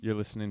You're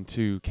listening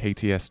to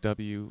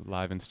KTSW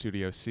live in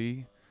Studio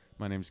C.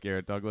 My name's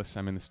Garrett Douglas.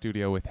 I'm in the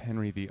studio with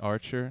Henry the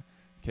Archer,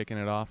 kicking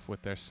it off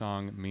with their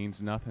song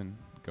Means Nothing.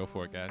 Go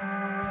for it, guys.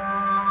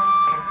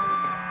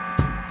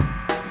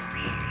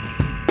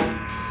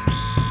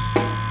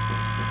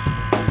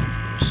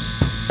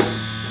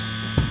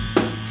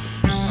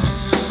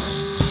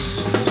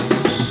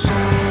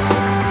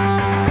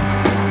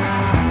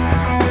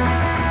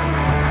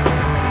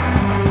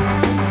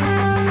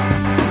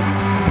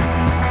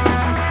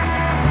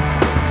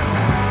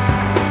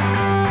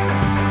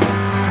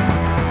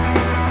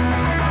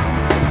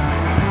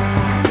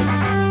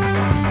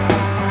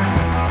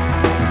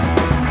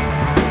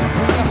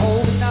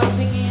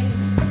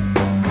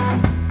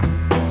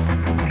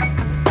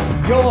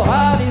 Your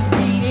heart is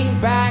beating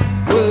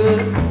backward,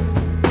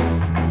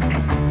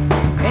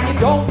 and you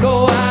don't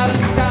know how to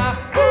stop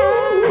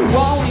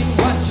wanting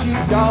what you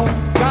don't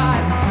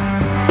got.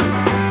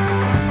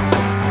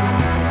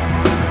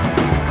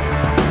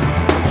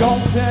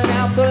 Don't turn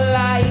out the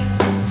lights.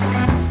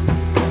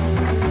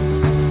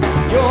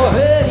 You're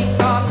hurting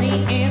on the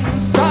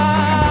inside.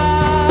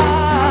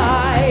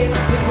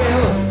 It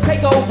will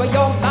take over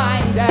your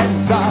mind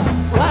and the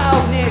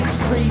loudness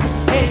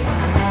creeps in.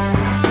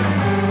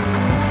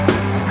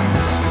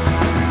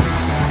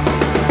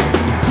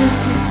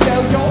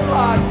 Tell your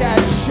heart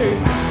that shit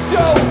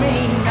don't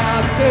mean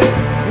nothing.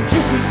 And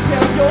you can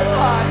tell your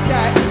heart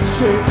that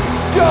shit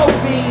don't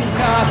mean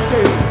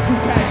nothing. You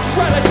can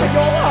try to tell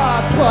your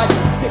heart, but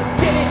it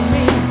didn't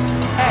mean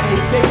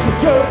anything to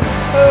you.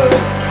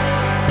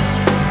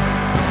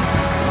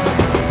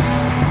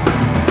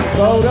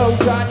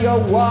 Photos on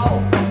your wall,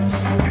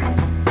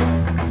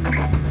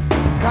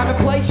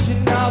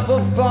 contemplation of a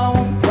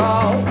phone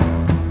call.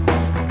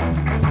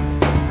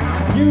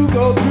 You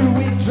go through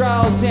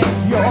withdrawals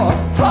and your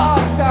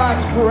heart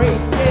starts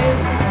breaking.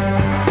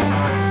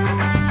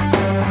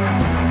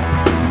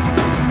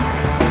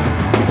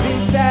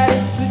 Convinced that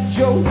it's a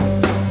joke.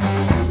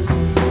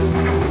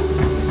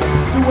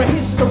 Through a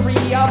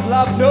history of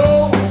love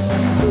notes,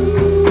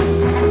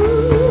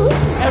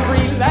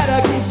 every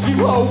letter gives you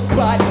hope,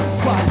 but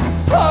what's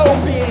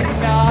hope in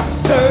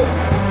another?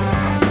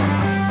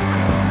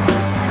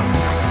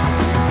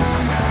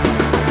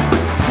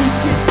 You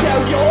can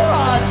tell your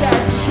heart that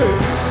shit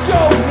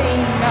don't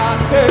mean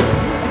nothing.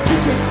 And you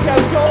can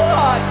tell your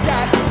heart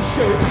that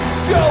shit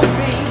don't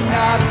mean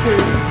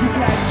nothing. You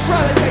can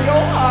try to tell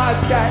your heart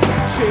that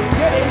shit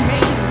didn't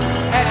mean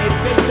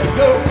anything to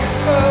you.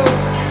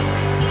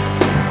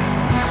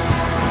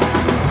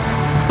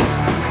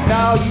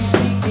 Now you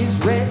see is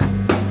red,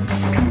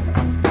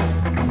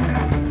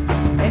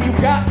 and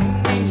you've gotten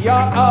in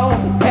your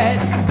own head.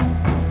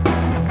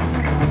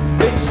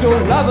 It's your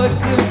lover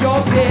till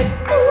you're dead.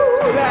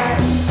 Ooh, that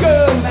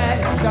girl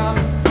meant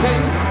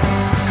something.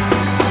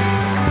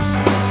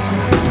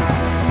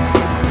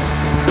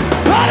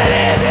 But it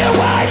isn't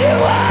what you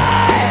are.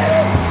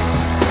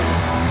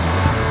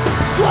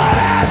 It's what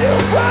I do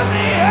from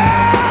the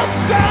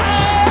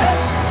outside.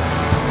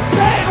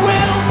 Pain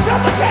will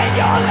suffocate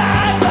your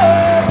life.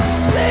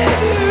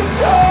 Leave you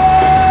choking.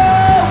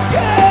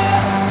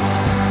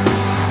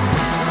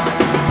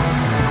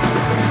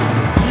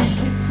 You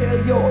can tell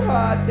your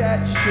heart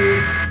that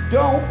shit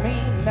don't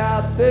mean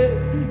nothing.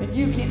 And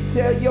you can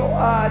tell your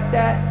heart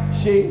that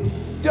shit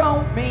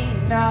don't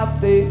mean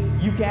nothing.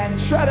 You can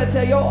try to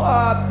tell your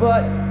heart,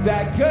 but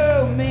that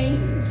girl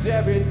means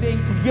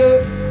everything to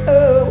you.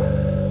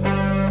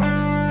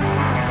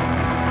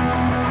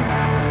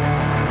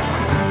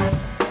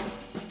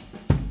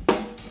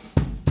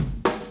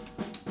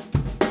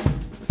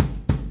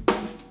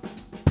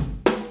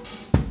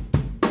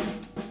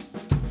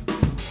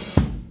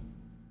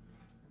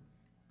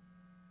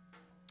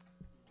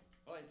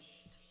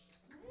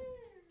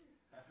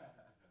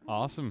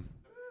 Awesome.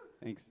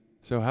 Thanks.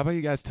 So how about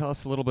you guys tell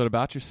us a little bit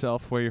about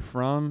yourself, where you're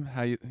from,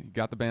 how you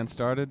got the band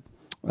started?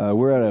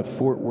 We're at a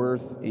Fort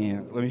Worth,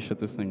 and let me shut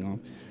this thing off.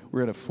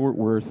 We're at a Fort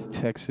Worth,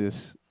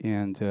 Texas,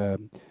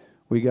 and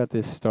we got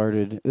this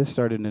started. This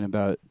started in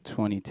about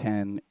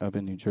 2010 up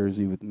in New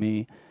Jersey with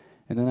me,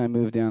 and then I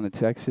moved down to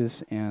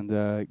Texas and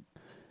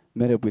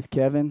met up with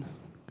Kevin.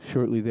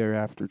 Shortly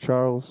thereafter,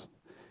 Charles,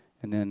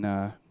 and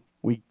then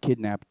we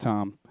kidnapped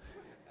Tom,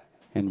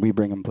 and we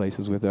bring him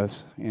places with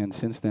us. And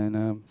since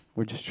then,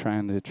 we're just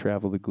trying to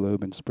travel the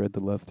globe and spread the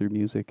love through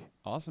music.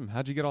 Awesome.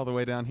 How'd you get all the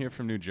way down here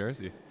from New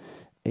Jersey?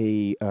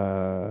 A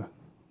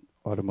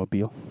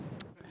automobile.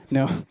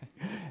 No,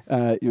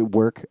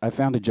 work. I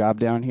found a job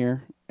down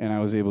here, and I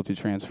was able to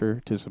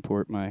transfer to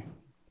support my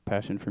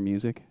passion for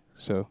music.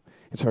 So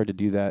it's hard to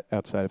do that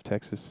outside of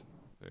Texas.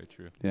 Very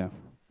true. Yeah.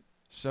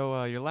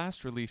 So your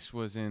last release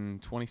was in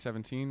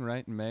 2017,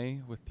 right? In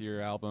May, with your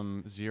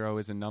album Zero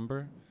is a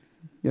Number.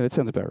 Yeah, that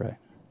sounds about right.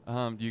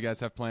 Do you guys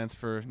have plans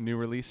for new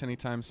release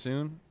anytime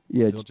soon?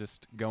 Yeah. Still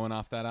just going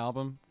off that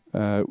album?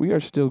 We are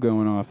still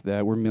going off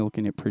that. We're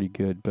milking it pretty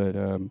good, but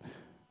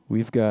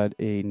we've got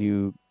a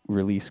new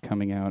release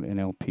coming out, an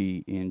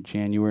LP in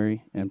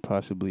January, and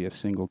possibly a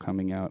single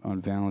coming out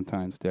on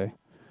Valentine's Day.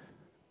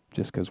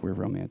 just because we're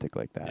romantic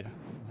like that.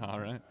 Yeah. All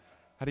right.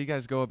 How do you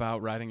guys go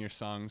about writing your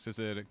songs? Is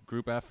it a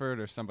group effort,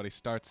 or somebody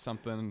starts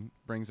something,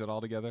 brings it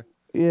all together?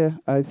 Yeah,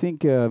 I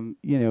think you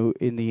know,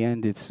 in the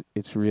end,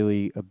 it's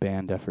really a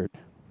band effort.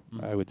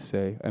 I would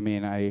say. I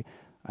mean, I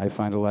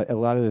find a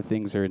lot of the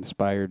things are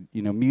inspired.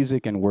 You know,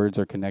 music and words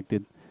are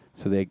connected,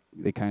 so they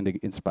kind of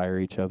inspire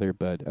each other.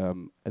 But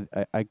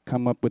I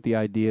come up with the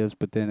ideas,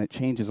 but then it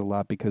changes a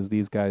lot because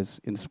these guys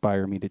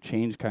inspire me to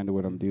change kind of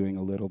what I'm doing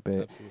a little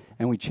bit. Absolutely.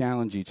 And we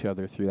challenge each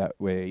other through that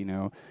way, you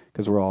know,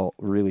 because we're all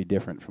really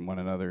different from one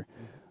another.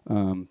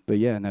 But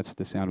yeah, and that's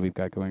the sound we've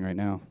got going right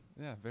now.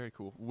 Yeah, very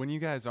cool. When you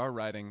guys are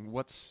writing,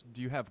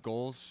 do you have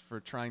goals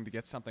for trying to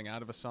get something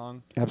out of a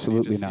song?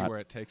 Absolutely do you just not. See where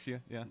it takes you?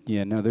 Yeah.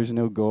 Yeah, no, there's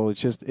no goal.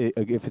 It's just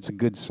if it's a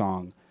good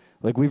song.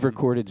 Like we've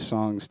recorded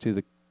songs to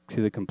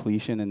the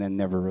completion and then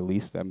never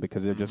released them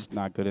because they're just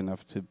not good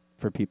enough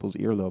for people's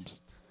earlobes.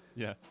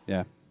 Yeah.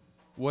 Yeah.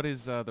 What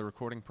is the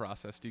recording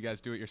process? Do you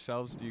guys do it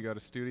yourselves? Do you go to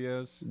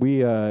studios? We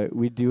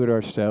do it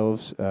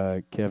ourselves.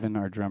 Kevin,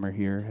 our drummer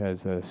here,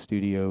 has a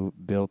studio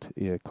built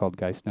called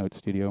Geist Note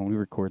Studio, and we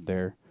record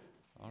there.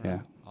 All right. Yeah.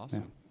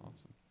 Awesome.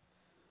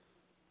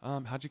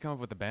 Awesome. How'd you come up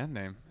with the band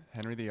name,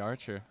 Henry the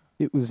Archer?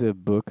 It was a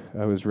book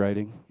I was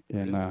writing,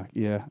 and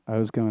Really? I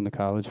was going to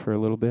college for a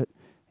little bit,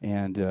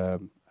 and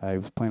I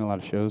was playing a lot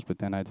of shows, but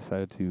then I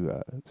decided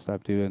to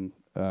stop doing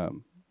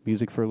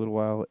music for a little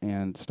while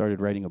and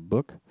started writing a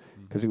book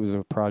because it was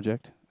a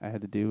project I had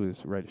to do,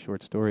 was write a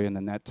short story, and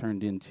then that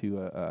turned into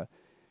a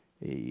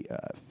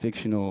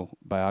fictional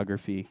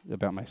biography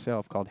about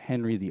myself called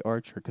Henry the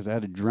Archer, because I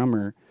had a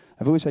drummer.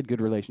 I've always had good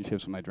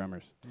relationships with my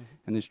drummers.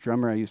 And this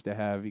drummer I used to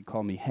have, he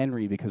called me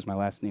Henry because my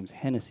last name's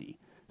Hennessy.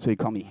 So he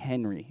called me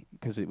Henry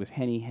because it was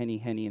Henny,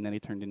 and then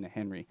it turned into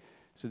Henry.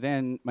 So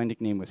then my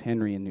nickname was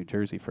Henry in New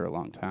Jersey for a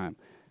long time.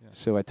 Yeah.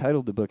 So I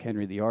titled the book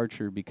Henry the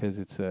Archer because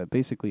it's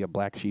basically a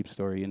black sheep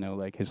story, you know,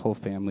 like his whole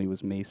family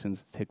was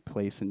Masons, it took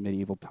place in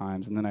medieval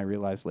times. And then I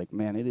realized, like,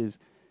 man,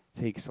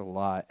 takes a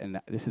lot, and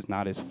this is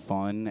not as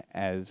fun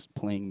as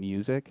playing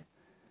music.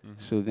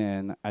 So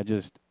then I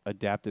just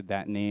adapted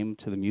that name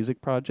to the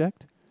music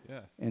project,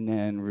 and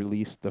then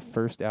released the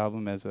first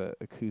album as a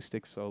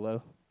acoustic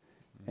solo,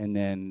 and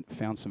then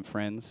found some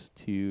friends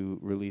to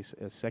release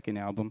a second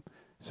album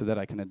so that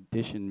I can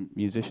audition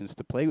musicians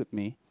to play with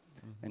me.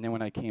 And then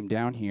when I came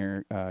down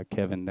here,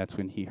 Kevin, that's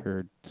when he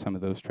heard some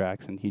of those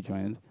tracks and he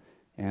joined,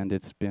 and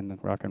it's been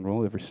rock and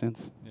roll ever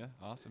since. Yeah,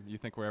 awesome. You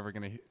think we're ever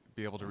going to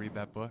be able to read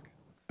that book?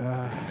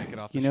 Make it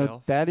off You the know,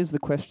 shelf? that is the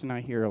question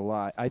I hear a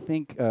lot. I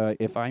think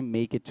if I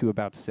make it to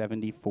about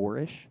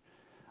 74-ish,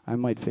 I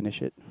might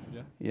finish it.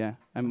 Yeah. Yeah,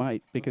 I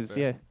might, because,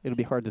 fair. it'll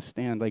be hard to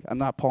stand. Like, I'm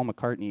not Paul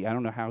McCartney. I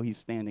don't know how he's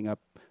standing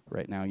up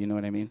right now, you know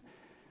what I mean?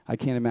 I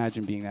can't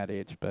imagine being that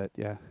age, but,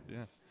 yeah.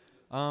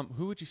 Yeah.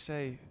 Who would you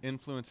say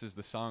influences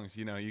the songs?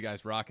 You know, you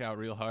guys rock out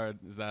real hard.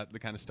 Is that the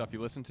kind of stuff you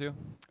listen to? You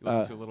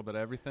listen to a little bit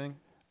of everything?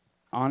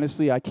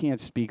 Honestly, I can't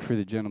speak for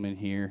the gentleman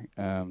here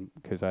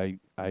because I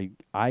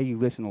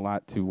listen a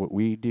lot to what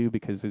we do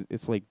because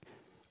it's like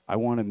I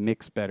want to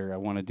mix better. I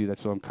want to do that,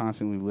 so I'm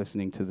constantly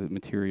listening to the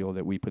material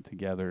that we put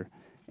together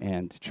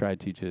and try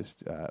to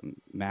just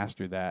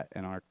master that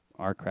in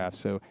our craft.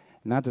 So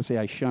not to say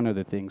I shun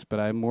other things, but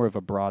I'm more of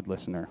a broad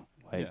listener.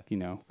 Like, you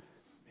know,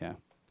 yeah.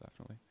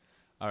 Definitely.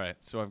 All right,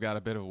 so I've got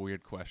a bit of a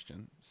weird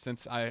question.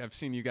 Since I have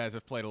seen you guys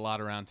have played a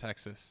lot around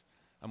Texas,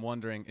 I'm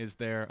wondering, is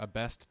there a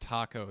best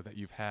taco that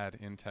you've had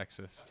in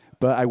Texas?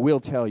 But I will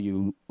tell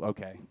you,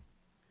 okay,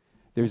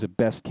 there's a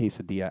best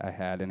quesadilla I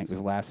had, and it was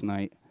last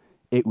night.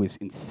 It was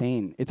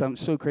insane. I'm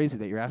so crazy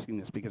that you're asking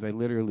this because I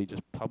literally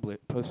just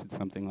posted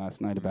something last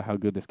night about how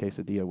good this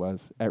quesadilla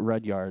was at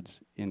Rudyard's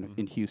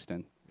in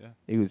Houston. Yeah.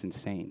 It was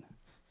insane.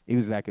 It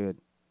was that good.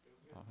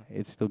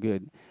 It's still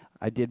good.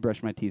 I did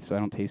brush my teeth, so I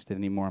don't taste it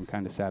anymore. I'm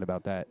kind of sad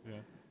about that. Yeah.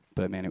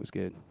 But, man, it was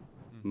good.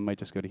 Might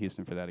just go to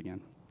Houston for that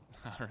again.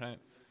 All right.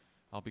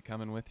 I'll be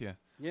coming with you.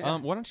 Yeah.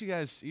 Why don't you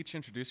guys each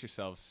introduce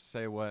yourselves?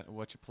 Say what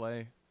you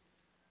play,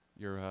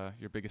 your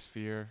biggest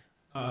fear.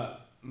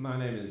 My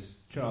name is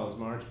Charles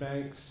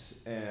Marchbanks,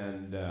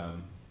 and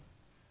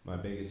my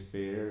biggest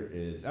fear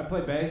is I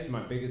play bass. And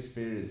my biggest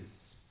fear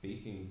is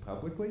speaking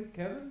publicly.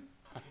 Kevin.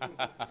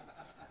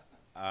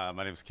 My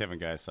name is Kevin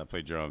Geist. I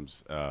play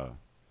drums.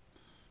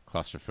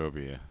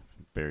 Claustrophobia,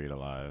 buried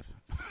alive.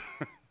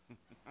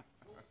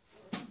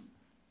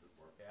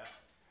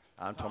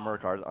 I'm Tom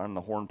Urquhart. I'm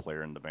the horn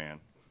player in the band,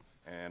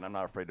 and I'm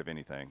not afraid of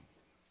anything.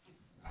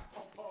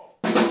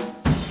 Thank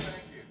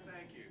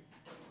you.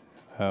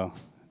 Oh,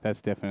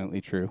 that's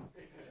definitely true.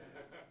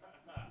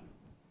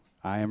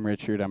 I am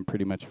Richard. I'm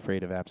pretty much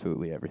afraid of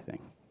absolutely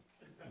everything.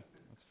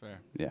 That's fair.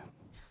 Yeah.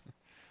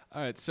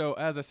 All right, so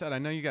as I said, I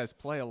know you guys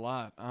play a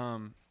lot.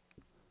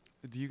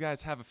 Do you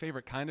guys have a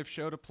favorite kind of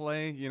show to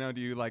play? You know, do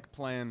you like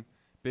playing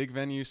big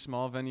venues,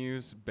 small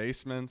venues,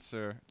 basements,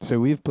 or? So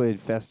we've played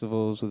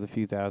festivals with a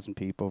few thousand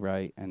people,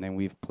 right? And then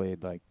we've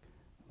played like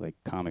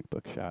comic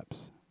book shops.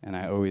 And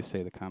I always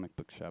say the comic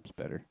book shop's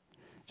better.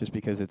 Just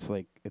because it's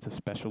a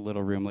special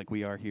little room like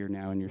we are here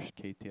now in your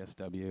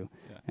KTSW.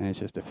 Yeah. And it's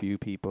just a few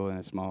people in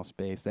a small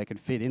space that can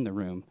fit in the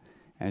room.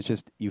 and it's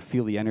just you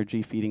feel the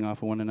energy feeding off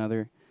of one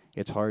another.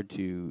 It's hard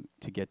to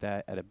get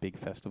that at a big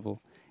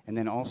festival, and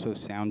then also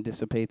sound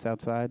dissipates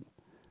outside,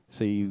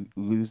 so you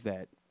lose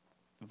that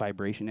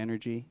vibration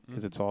energy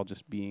because it's all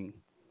just being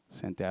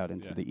sent out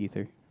into the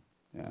ether.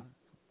 Yeah.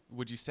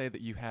 Would you say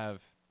that you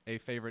have a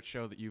favorite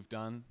show that you've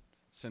done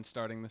since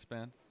starting this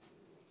band?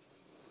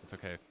 It's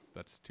okay if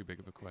that's too big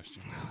of a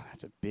question.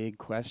 That's a big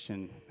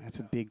question.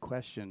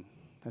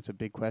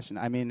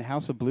 I mean,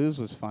 House of Blues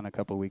was fun a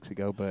couple weeks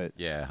ago, but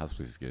Yeah, House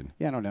Blues is good.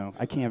 yeah, I don't know.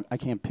 I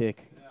can't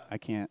pick.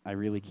 I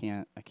really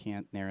can't. I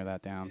can't narrow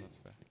that down. That's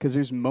fair. Because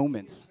there's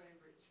moments.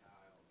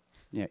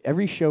 Yeah,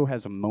 every show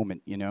has a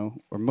moment, you know,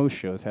 or most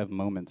shows have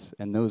moments,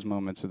 and those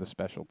moments are the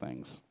special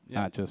things,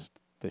 not just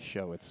the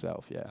show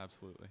itself. Yeah.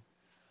 Absolutely.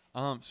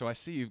 So I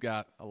see you've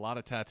got a lot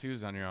of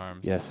tattoos on your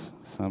arms. Yes,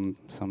 some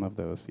of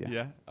those.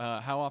 Yeah.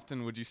 Yeah. How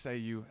often would you say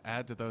you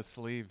add to those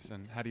sleeves,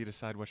 and how do you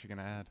decide what you're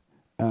going to add?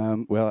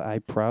 Well,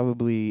 I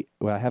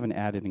haven't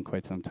added in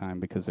quite some time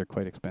because they're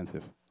quite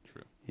expensive.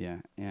 True. Yeah,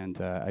 and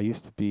I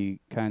used to be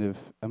I have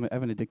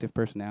an addictive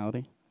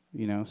personality,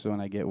 you know, so when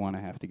I get one,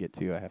 I have to get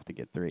two, I have to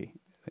get three.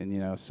 And, you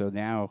know, so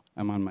now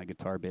I'm on my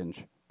guitar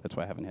binge. That's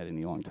why I haven't had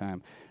any long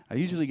time. I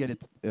usually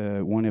get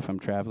one if I'm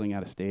traveling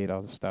out of state.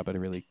 I'll just stop at a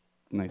really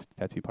nice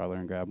tattoo parlor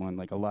and grab one.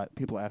 Like a lot,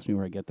 people ask me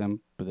where I get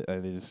them, but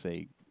they just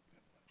say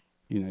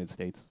United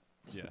States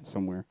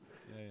somewhere.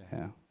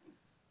 Yeah.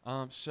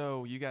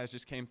 So you guys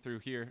just came through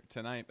here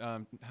tonight.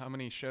 How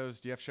many shows?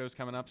 Do you have shows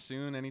coming up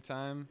soon,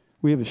 anytime?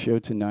 We have a show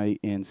tonight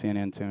in San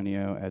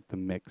Antonio at the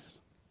Mix.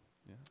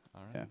 Yeah.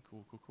 All right. Yeah.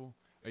 Cool.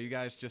 Are you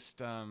guys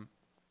just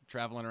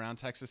traveling around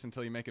Texas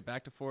until you make it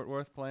back to Fort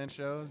Worth playing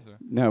shows? Or?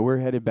 No, we're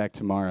headed back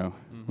tomorrow.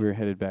 We're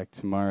headed back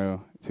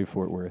tomorrow to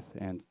Fort Worth,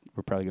 and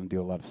we're probably going to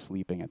do a lot of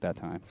sleeping at that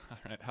time. All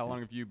right. How long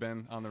have you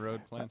been on the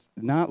road playing?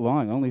 Not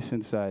long, only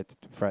since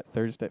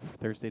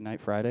Thursday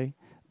night, Friday.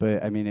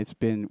 But I mean,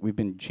 we've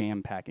been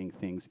jam packing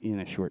things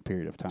in a short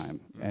period of time,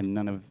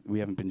 and we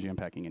haven't been jam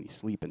packing any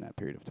sleep in that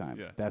period of time.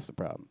 Yeah. That's the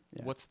problem.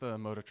 Yeah. What's the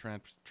mode of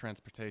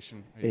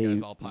transportation? Are you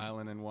guys all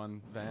piling in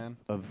one van?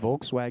 A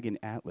Volkswagen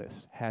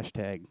Atlas.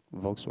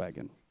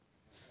 #Volkswagen.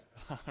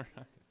 All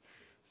right.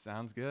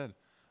 Sounds good.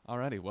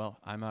 Alrighty. Well,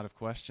 I'm out of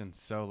questions,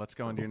 so let's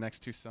go into your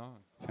next two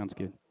songs. Sounds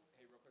good.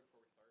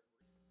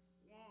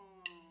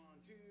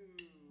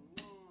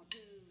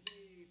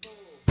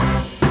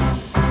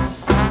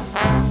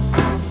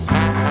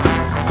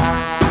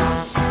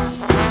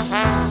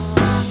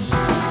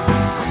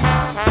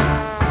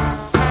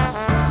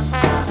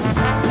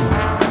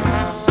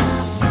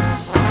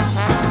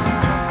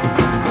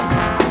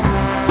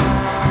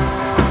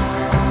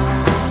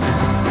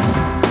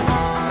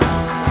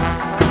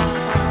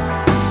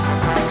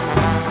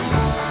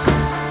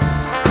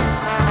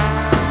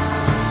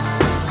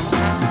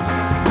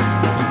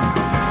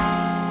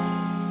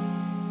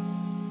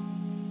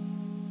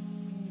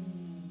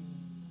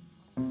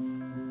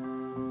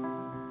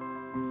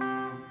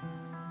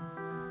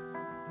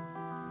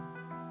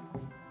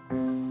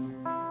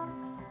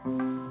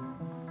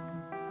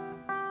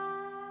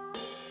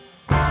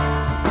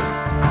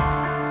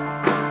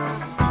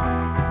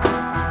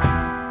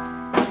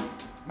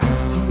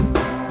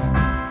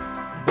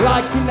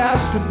 Like an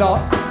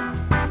astronaut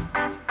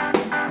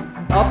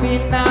up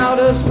in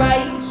outer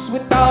space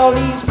with all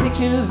these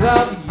pictures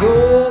of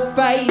your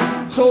face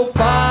so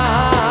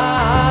far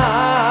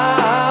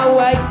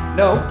away.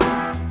 No,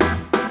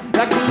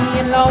 like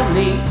being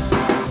lonely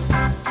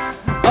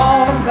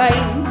on a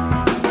plane,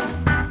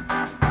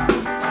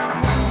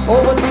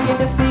 overthinking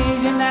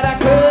decision that I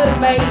could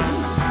have made,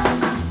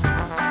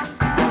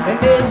 and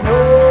there's no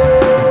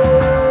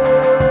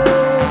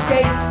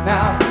escape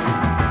now.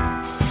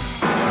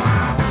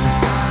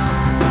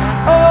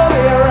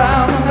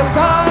 The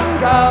sun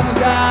comes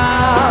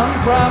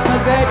down from the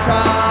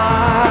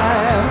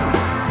daytime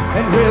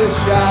and will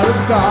shower a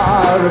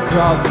star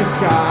across the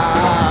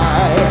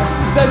sky.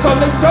 There's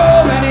only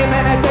so many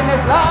minutes in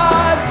this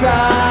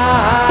lifetime.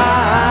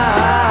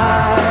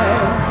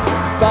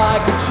 If I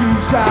could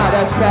choose, I'd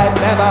have spent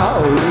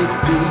never would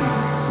be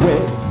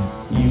with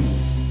you.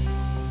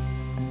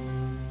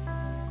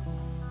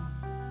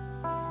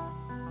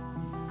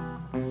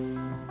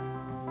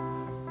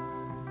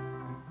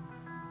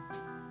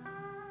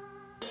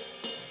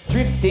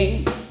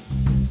 Drifting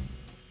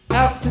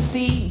out to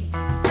sea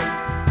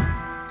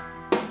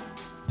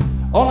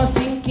on a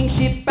sinking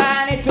ship,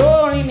 and it's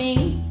only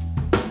me.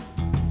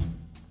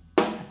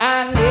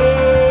 I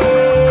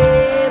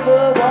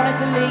never wanted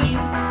to leave.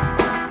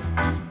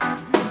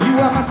 You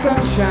are my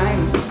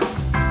sunshine,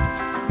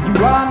 you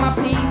are my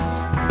peace,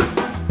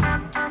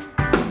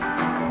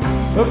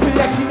 a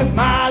collection of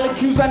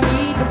molecules I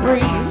need to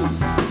breathe.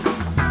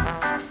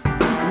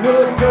 No,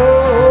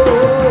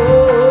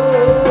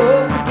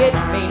 don't forget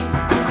me.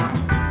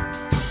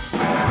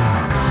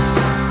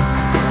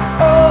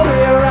 All the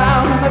way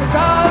around when the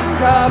sun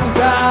comes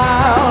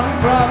down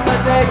from the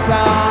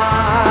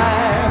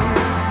daytime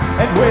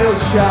and will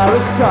shower a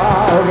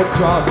star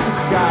across the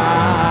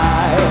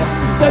sky.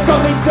 There's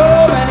only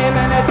so many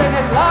minutes in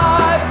this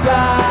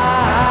lifetime.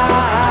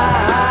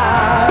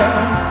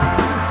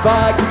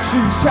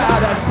 choose how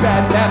to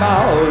spend them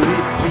all. It'd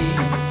be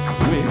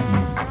with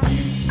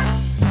you.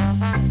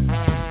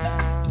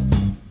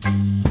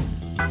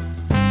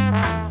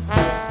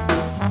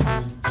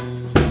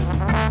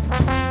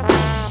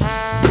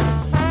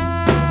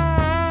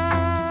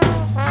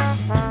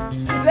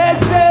 They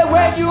say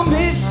when you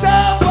miss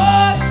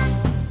someone,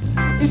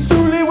 it's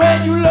truly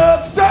when you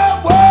love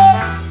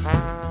someone.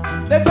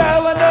 That's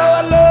how I know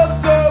I love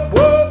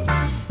someone.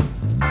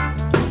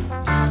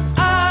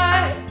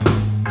 I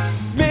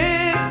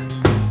miss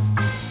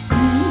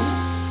you.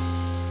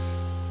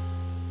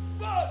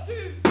 1, 2,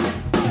 3.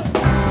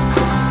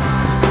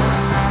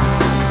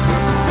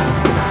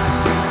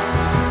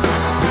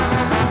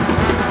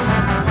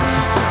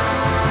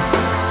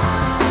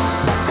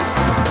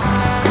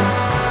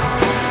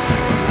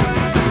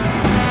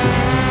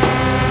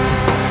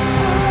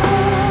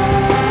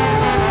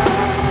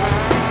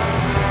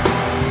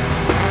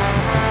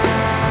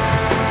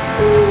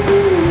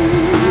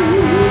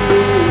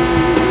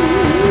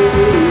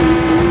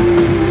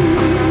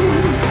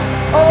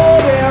 All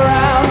day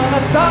around when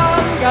the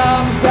sun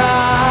comes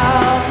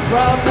down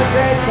from the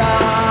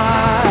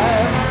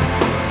daytime,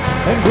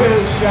 and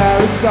we'll share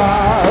a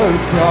star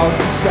across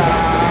the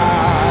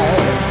sky.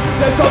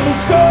 There's only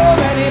so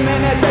many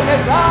minutes in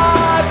this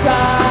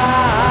lifetime.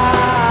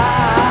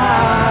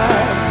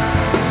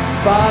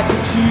 If I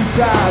could choose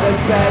how to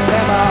spend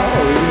them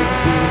all, it'd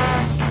be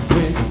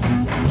with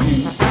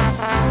you.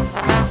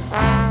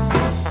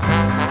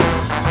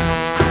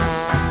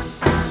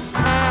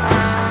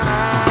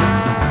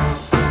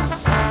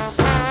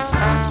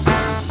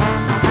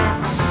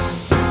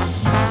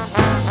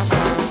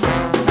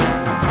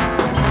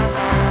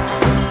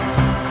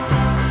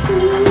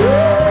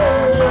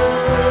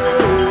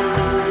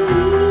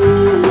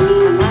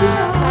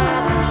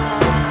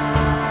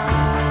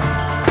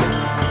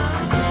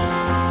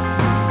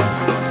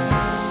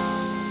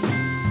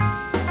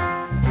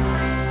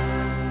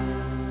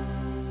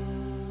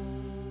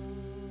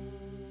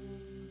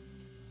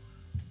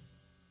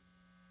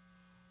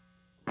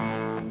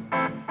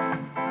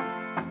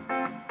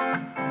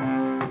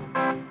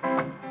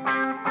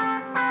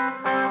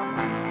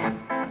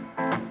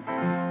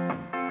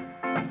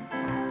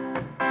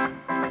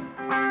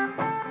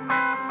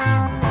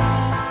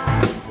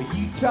 Are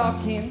you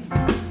talking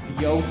to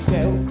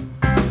yourself?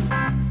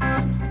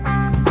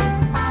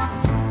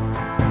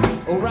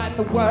 Or writing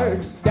the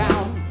words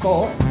down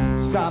for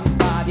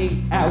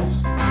somebody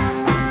else?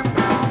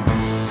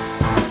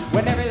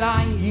 When every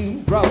line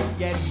you wrote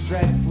gets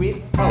stressed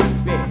with hope,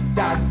 it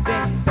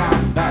doesn't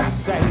sound the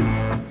same.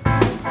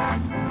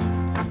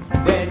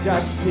 They're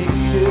just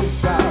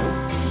pictures of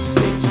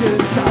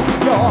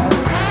your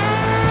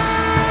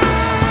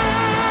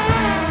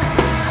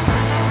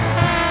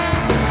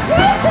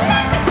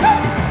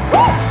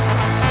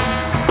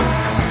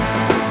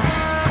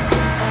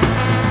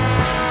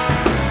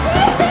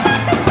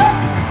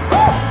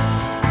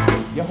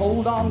you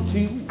hold on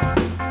to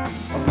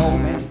a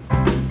moment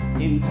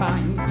in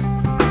time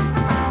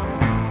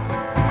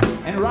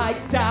and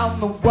write down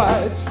the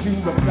words to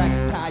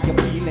reflect how you're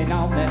feeling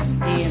on the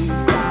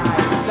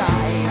inside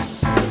side.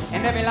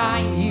 And every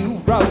line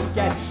you wrote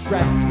gets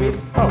stressed with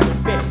hope.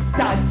 It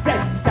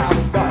doesn't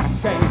sound the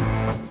same.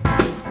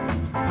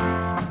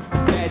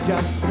 They're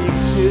just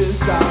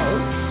pictures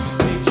of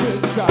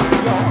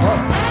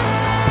your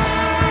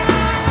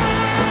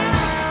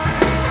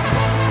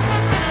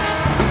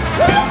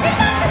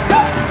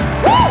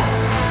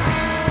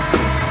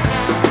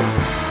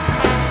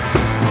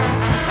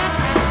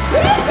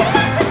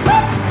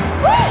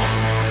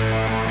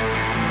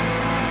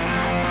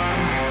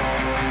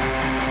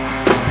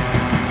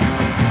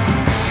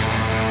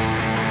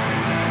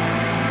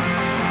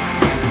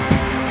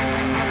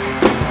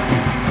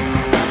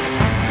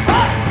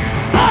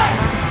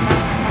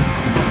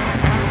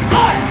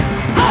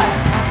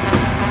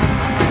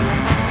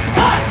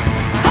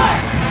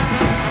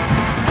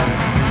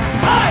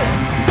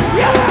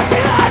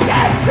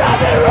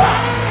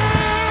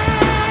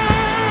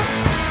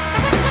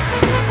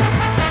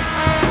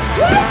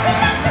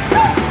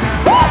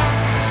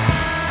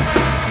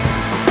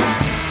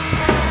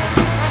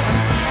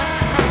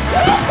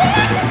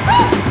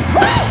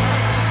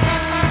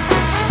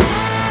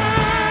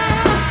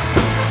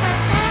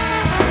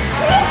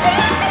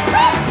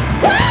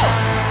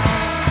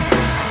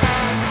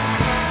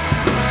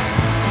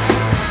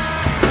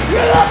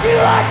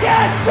like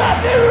there's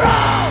something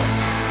wrong.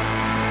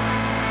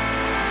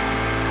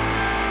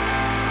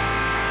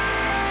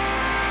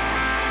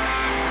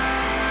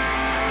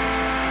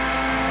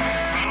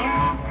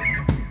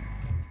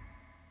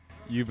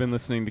 You've been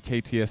listening to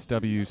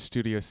KTSW's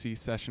Studio C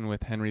session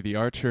with Henry the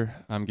Archer.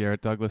 I'm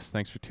Garrett Douglas.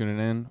 Thanks for tuning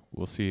in.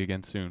 We'll see you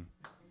again soon.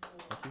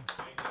 Thank you.